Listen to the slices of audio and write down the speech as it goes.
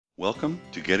Welcome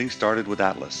to Getting Started with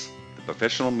Atlas, the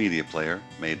professional media player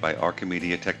made by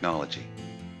Archimedia Technology.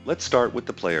 Let's start with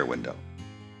the player window.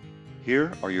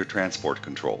 Here are your transport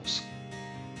controls.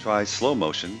 Try slow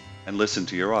motion and listen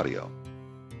to your audio.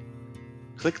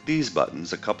 Click these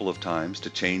buttons a couple of times to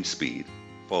change speed,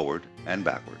 forward and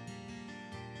backward.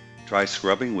 Try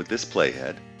scrubbing with this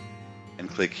playhead and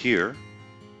click here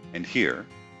and here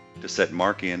to set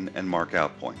mark in and mark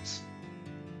out points.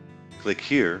 Click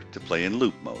here to play in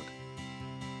loop mode.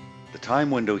 The time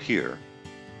window here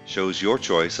shows your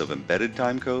choice of embedded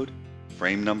timecode,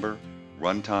 frame number,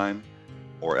 runtime,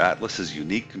 or Atlas's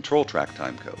unique control track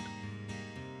timecode.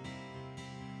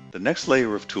 The next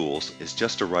layer of tools is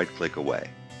just a right-click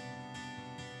away.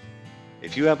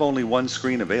 If you have only one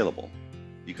screen available,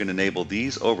 you can enable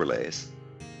these overlays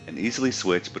and easily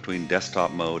switch between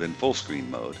desktop mode and full screen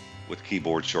mode with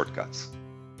keyboard shortcuts.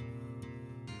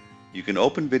 You can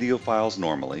open video files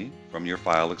normally from your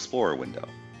File Explorer window.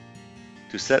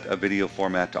 To set a video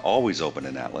format to always open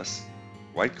in Atlas,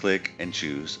 right-click and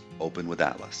choose Open with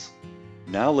Atlas.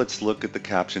 Now let's look at the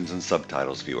Captions and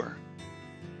Subtitles viewer.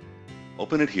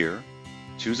 Open it here,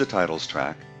 choose a titles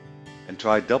track, and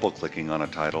try double-clicking on a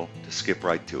title to skip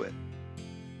right to it.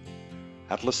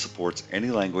 Atlas supports any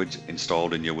language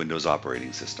installed in your Windows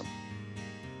operating system.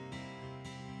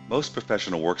 Most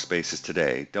professional workspaces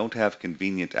today don't have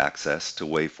convenient access to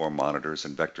waveform monitors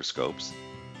and vector scopes,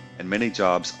 and many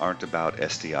jobs aren't about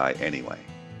SDI anyway.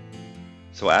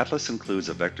 So Atlas includes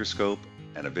a vector scope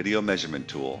and a video measurement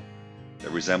tool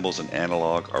that resembles an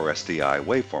analog or SDI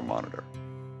waveform monitor.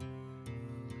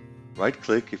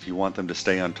 Right-click if you want them to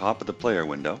stay on top of the player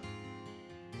window,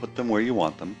 put them where you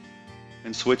want them,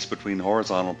 and switch between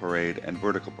horizontal parade and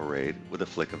vertical parade with a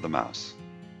flick of the mouse.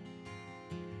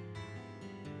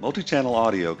 Multi-channel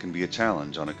audio can be a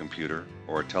challenge on a computer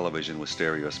or a television with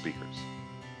stereo speakers.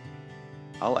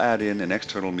 I'll add in an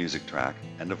external music track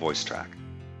and a voice track.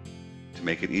 To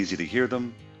make it easy to hear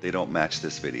them, they don't match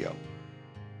this video.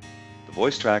 The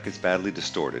voice track is badly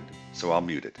distorted, so I'll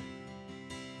mute it.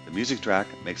 The music track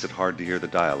makes it hard to hear the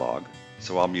dialogue,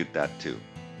 so I'll mute that too.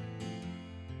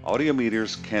 Audio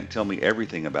meters can't tell me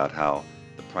everything about how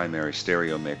the primary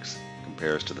stereo mix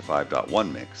compares to the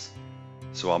 5.1 mix,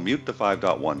 so I'll mute the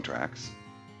 5.1 tracks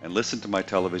and listen to my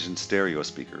television stereo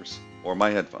speakers or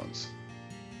my headphones.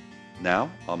 Now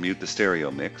I'll mute the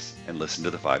stereo mix and listen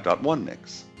to the 5.1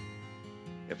 mix.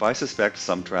 If I suspect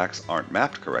some tracks aren't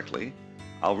mapped correctly,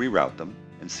 I'll reroute them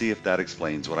and see if that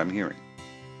explains what I'm hearing.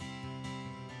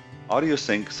 Audio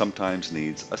sync sometimes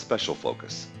needs a special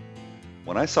focus.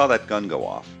 When I saw that gun go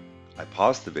off, I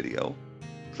paused the video,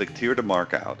 clicked here to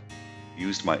mark out,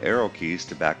 used my arrow keys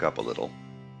to back up a little,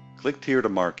 clicked here to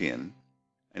mark in,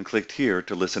 and clicked here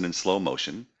to listen in slow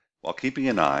motion while keeping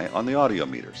an eye on the audio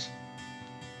meters.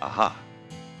 Aha!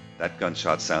 That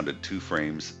gunshot sounded 2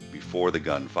 frames before the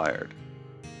gun fired.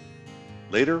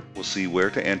 Later, we'll see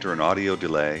where to enter an audio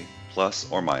delay, plus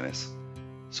or minus,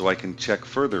 so I can check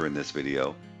further in this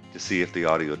video to see if the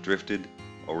audio drifted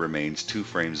or remains 2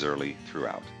 frames early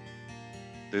throughout.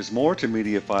 There's more to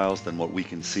media files than what we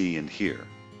can see and hear,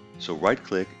 so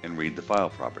right-click and read the file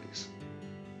properties.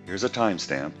 Here's a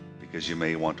timestamp because you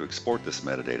may want to export this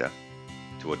metadata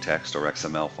to a text or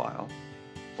XML file,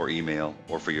 for email,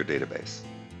 or for your database.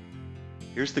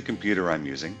 Here's the computer I'm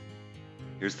using,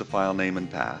 here's the file name and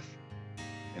path,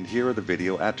 and here are the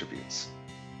video attributes.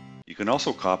 You can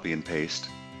also copy and paste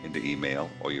into email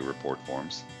or your report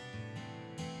forms.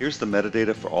 Here's the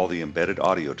metadata for all the embedded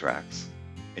audio tracks,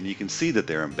 and you can see that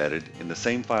they're embedded in the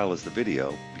same file as the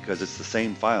video because it's the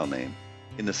same file name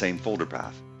in the same folder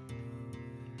path.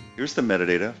 Here's the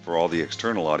metadata for all the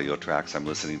external audio tracks I'm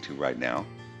listening to right now,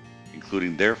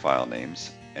 including their file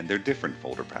names and their different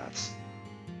folder paths.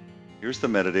 Here's the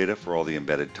metadata for all the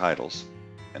embedded titles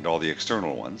and all the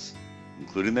external ones,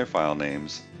 including their file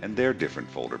names and their different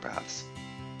folder paths.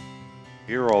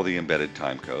 Here are all the embedded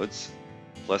timecodes,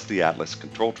 plus the Atlas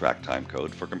control track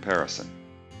timecode for comparison.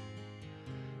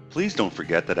 Please don't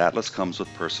forget that Atlas comes with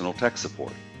personal tech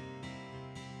support.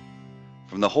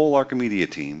 From the whole Archimedia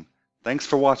team, thanks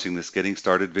for watching this Getting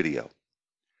Started video.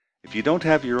 If you don't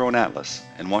have your own Atlas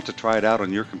and want to try it out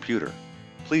on your computer,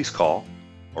 please call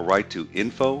or write to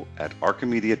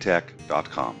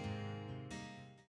info@archimediatech.com.